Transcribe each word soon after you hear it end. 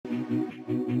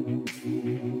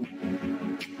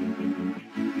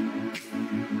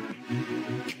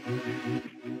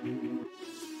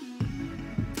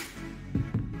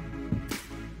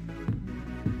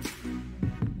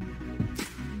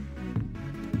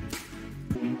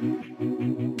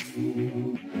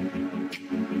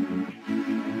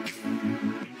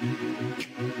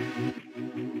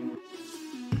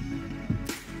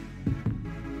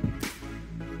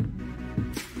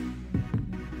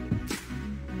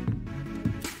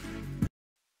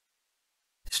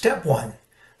Step 1.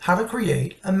 How to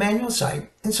create a manual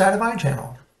site inside of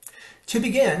iChannel. To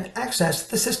begin, access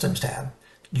the Systems tab.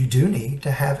 You do need to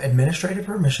have administrative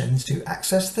permissions to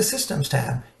access the Systems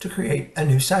tab to create a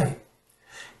new site.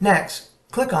 Next,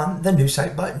 click on the New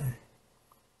Site button.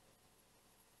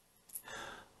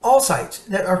 All sites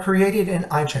that are created in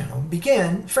iChannel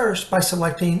begin first by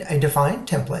selecting a defined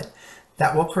template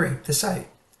that will create the site.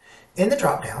 In the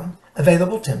drop-down,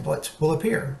 available templates will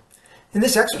appear. In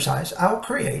this exercise, I will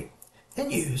create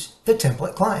and use the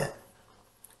template client.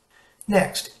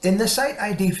 Next, in the Site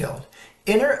ID field,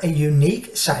 enter a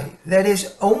unique site that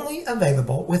is only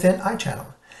available within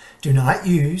iChannel. Do not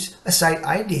use a site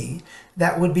ID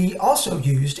that would be also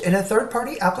used in a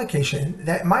third-party application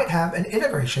that might have an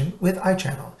integration with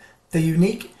iChannel. The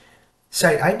unique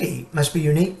site ID must be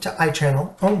unique to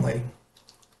iChannel only.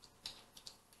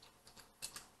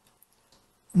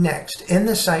 Next, in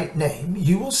the site name,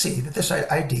 you will see that the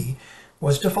site ID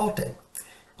was defaulted.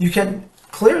 You can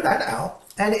clear that out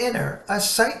and enter a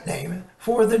site name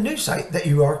for the new site that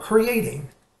you are creating.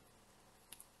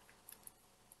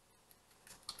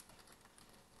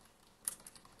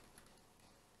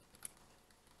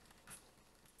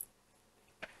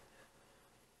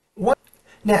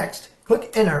 Next,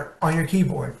 click Enter on your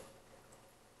keyboard.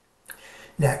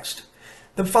 Next,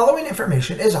 the following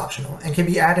information is optional and can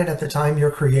be added at the time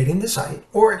you're creating the site,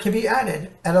 or it can be added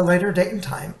at a later date and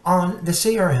time on the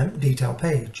CRM detail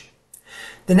page.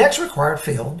 The next required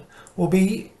field will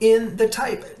be in the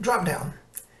Type dropdown.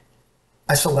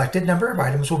 A selected number of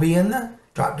items will be in the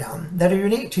dropdown that are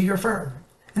unique to your firm.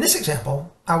 In this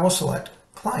example, I will select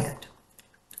Client.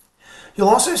 You'll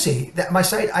also see that my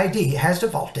site ID has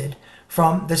defaulted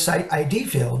from the site ID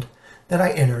field that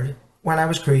I entered when I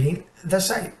was creating the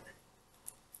site.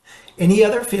 Any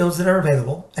other fields that are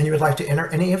available and you would like to enter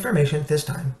any information at this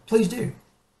time, please do.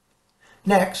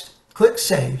 Next, click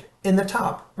Save in the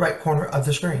top right corner of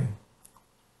the screen.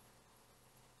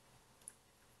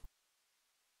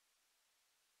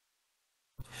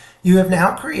 You have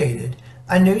now created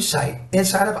a new site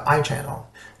inside of iChannel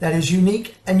that is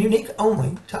unique and unique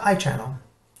only to iChannel.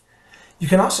 You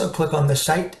can also click on the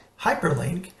site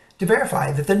hyperlink to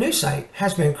verify that the new site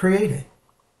has been created.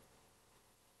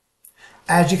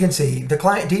 As you can see, the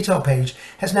client detail page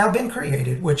has now been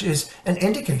created, which is an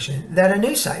indication that a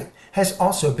new site has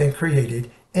also been created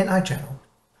in iChannel.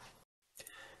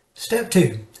 Step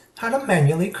 2. How to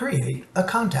manually create a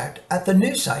contact at the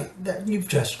new site that you've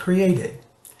just created.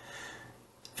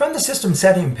 From the System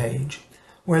Setting page,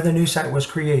 where the new site was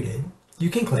created, you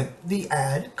can click the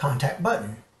Add Contact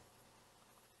button.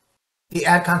 The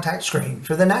Add Contact screen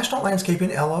for the National Landscaping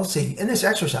LLC in this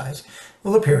exercise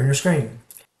will appear on your screen.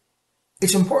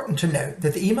 It's important to note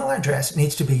that the email address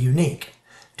needs to be unique.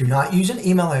 Do not use an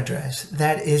email address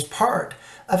that is part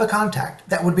of a contact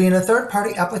that would be in a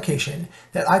third-party application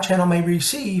that iChannel may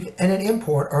receive in an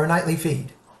import or a nightly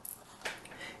feed.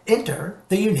 Enter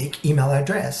the unique email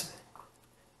address.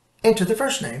 Enter the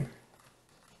first name.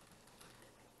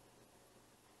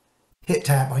 Hit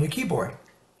Tab on your keyboard.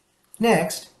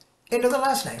 Next, enter the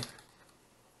last name.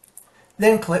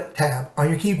 Then click Tab on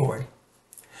your keyboard.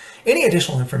 Any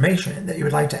additional information that you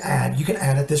would like to add, you can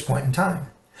add at this point in time.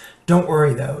 Don't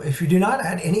worry though, if you do not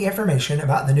add any information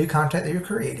about the new contact that you're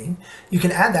creating, you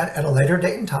can add that at a later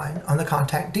date and time on the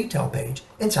contact detail page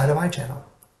inside of iChannel.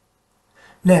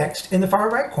 Next, in the far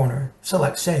right corner,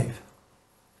 select Save.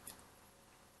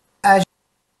 As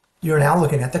you're now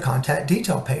looking at the contact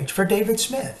detail page for David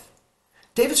Smith.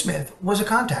 David Smith was a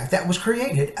contact that was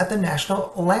created at the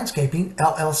National Landscaping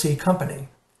LLC company.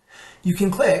 You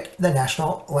can click the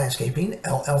National Landscaping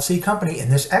LLC company in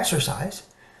this exercise,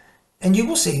 and you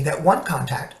will see that one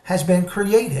contact has been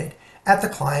created at the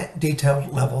client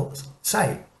detailed level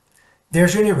site.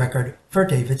 There's your new record for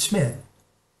David Smith.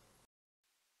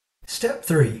 Step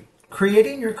 3.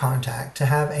 Creating your contact to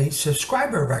have a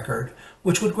subscriber record,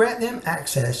 which would grant them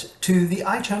access to the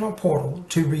iChannel portal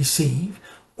to receive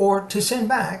or to send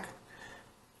back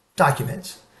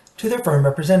documents to their firm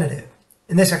representative.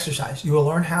 In this exercise, you will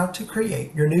learn how to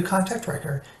create your new contact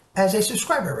record as a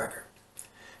subscriber record.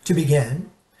 To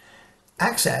begin,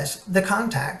 access the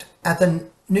contact at the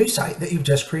new site that you've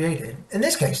just created. In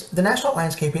this case, the National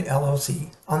Landscaping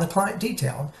LLC. On the client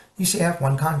detail, you see I have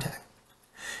one contact.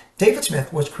 David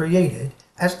Smith was created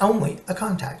as only a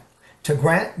contact. To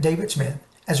grant David Smith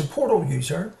as a portal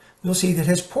user, you'll see that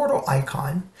his portal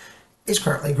icon is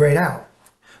currently grayed out.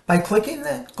 By clicking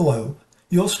the globe,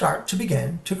 you'll start to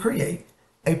begin to create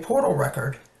a portal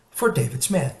record for David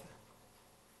Smith.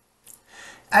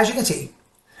 As you can see,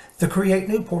 the Create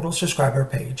New Portal subscriber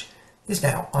page is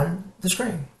now on the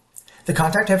screen. The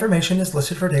contact information is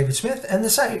listed for David Smith and the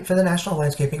site for the National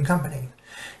Landscaping Company.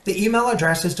 The email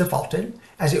address is defaulted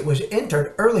as it was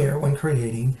entered earlier when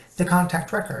creating the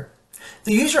contact record.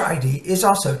 The user ID is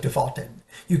also defaulted.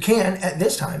 You can, at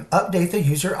this time, update the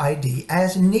user ID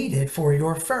as needed for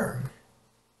your firm.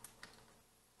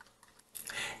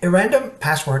 A random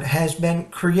password has been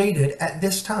created at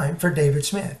this time for David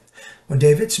Smith. When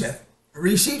David Smith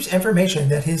receives information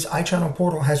that his iChannel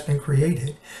portal has been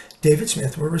created, David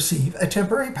Smith will receive a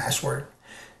temporary password.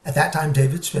 At that time,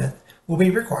 David Smith will be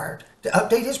required to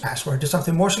update his password to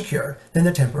something more secure than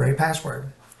the temporary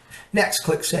password. Next,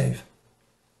 click Save.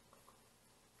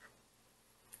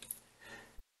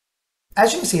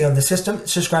 As you can see on the System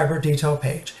Subscriber Detail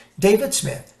page, David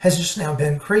Smith has just now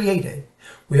been created.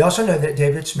 We also know that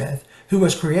David Smith, who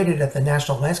was created at the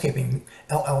National Landscaping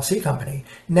LLC company,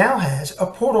 now has a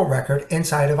portal record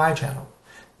inside of iChannel.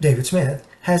 David Smith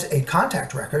has a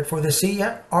contact record for the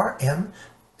CRM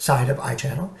side of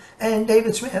iChannel, and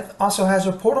David Smith also has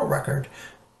a portal record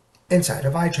inside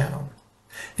of iChannel.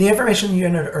 The information you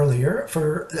entered earlier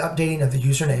for the updating of the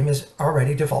username is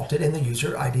already defaulted in the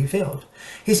user ID field.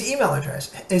 His email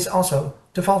address is also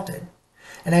defaulted.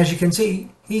 And as you can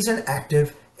see, he's an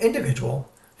active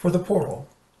individual for the portal.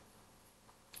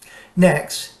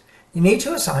 Next, you need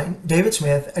to assign David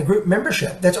Smith a group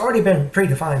membership that's already been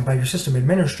predefined by your system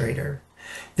administrator.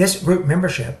 This group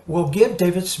membership will give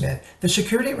David Smith the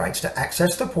security rights to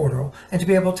access the portal and to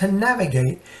be able to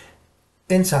navigate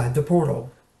inside the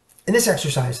portal. In this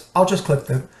exercise, I'll just click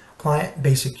the Client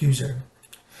Basic User.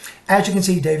 As you can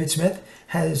see, David Smith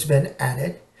has been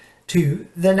added to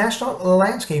the National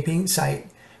Landscaping site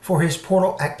for his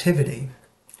portal activity.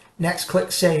 Next,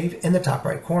 click Save in the top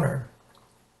right corner.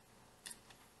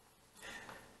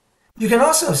 You can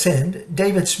also send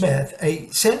David Smith a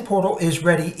Send Portal is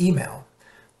Ready email.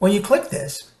 When you click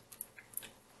this,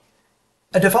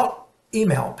 a default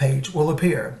email page will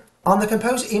appear. On the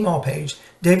Compose email page,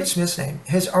 David Smith's name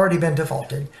has already been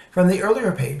defaulted from the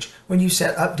earlier page when you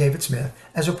set up David Smith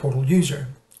as a portal user.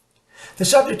 The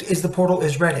subject is the portal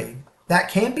is ready. That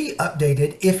can be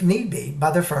updated if need be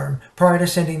by the firm prior to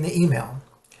sending the email.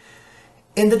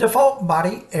 In the default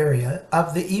body area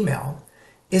of the email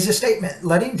is a statement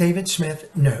letting David Smith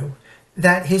know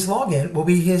that his login will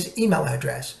be his email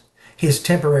address. His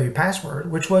temporary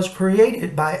password, which was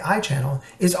created by iChannel,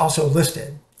 is also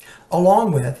listed,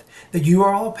 along with the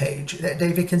URL page that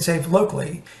David can save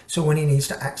locally, so when he needs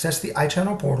to access the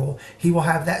iChannel portal, he will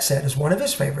have that set as one of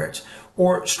his favorites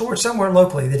or stored somewhere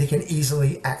locally that he can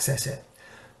easily access it.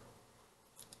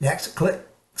 Next, click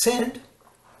Send,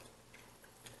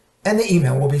 and the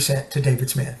email will be sent to David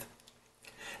Smith.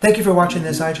 Thank you for watching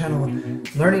this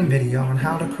iChannel learning video on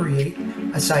how to create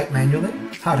a site manually,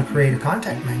 how to create a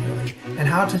contact manually, and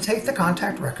how to take the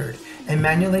contact record and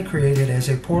manually create it as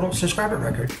a portal subscriber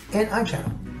record in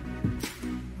iChannel.